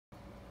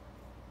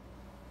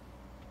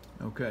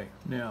Okay,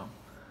 now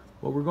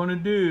what we're going to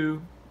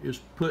do is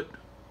put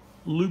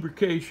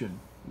lubrication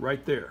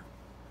right there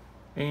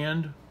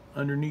and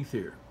underneath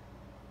here.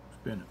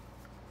 Spin it.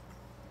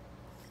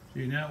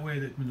 See, in that way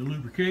that when the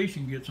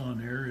lubrication gets on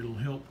there, it'll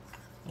help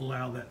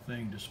allow that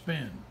thing to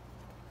spin.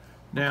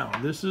 Now,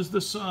 this is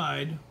the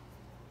side.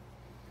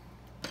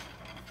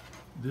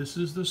 This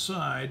is the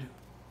side.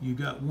 You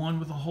got one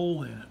with a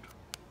hole in it.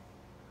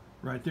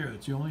 Right there.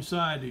 It's the only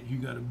side that you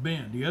got to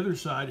bend. The other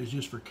side is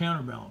just for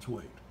counterbalance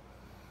weight.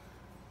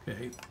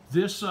 Okay.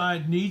 This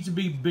side needs to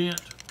be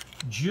bent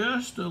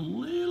just a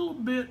little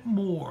bit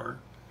more.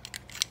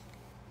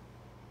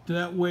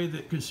 That way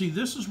that, because see,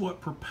 this is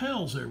what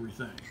propels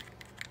everything.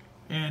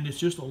 And it's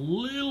just a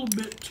little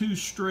bit too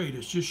straight.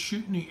 It's just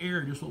shooting the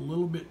air just a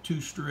little bit too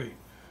straight.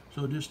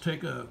 So just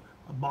take a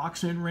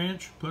box end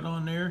wrench, put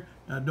on there.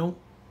 Now don't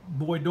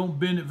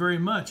bend it very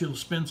much. It'll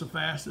spin so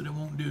fast that it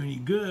won't do any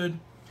good.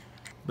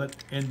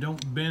 And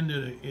don't bend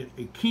it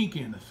a kink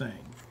in the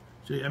thing.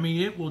 So I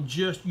mean, it will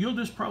you'll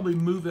just probably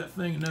move that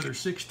thing another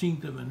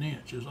 1/16 of an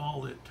inch is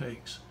all it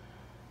takes.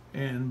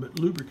 But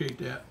lubricate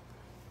that,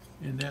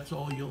 and that's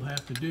all you'll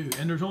have to do.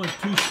 And there's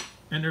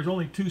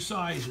only two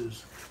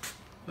sizes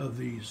of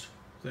these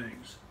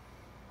things.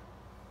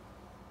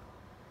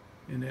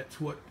 And that's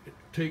what it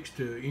takes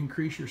to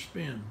increase your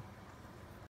spin.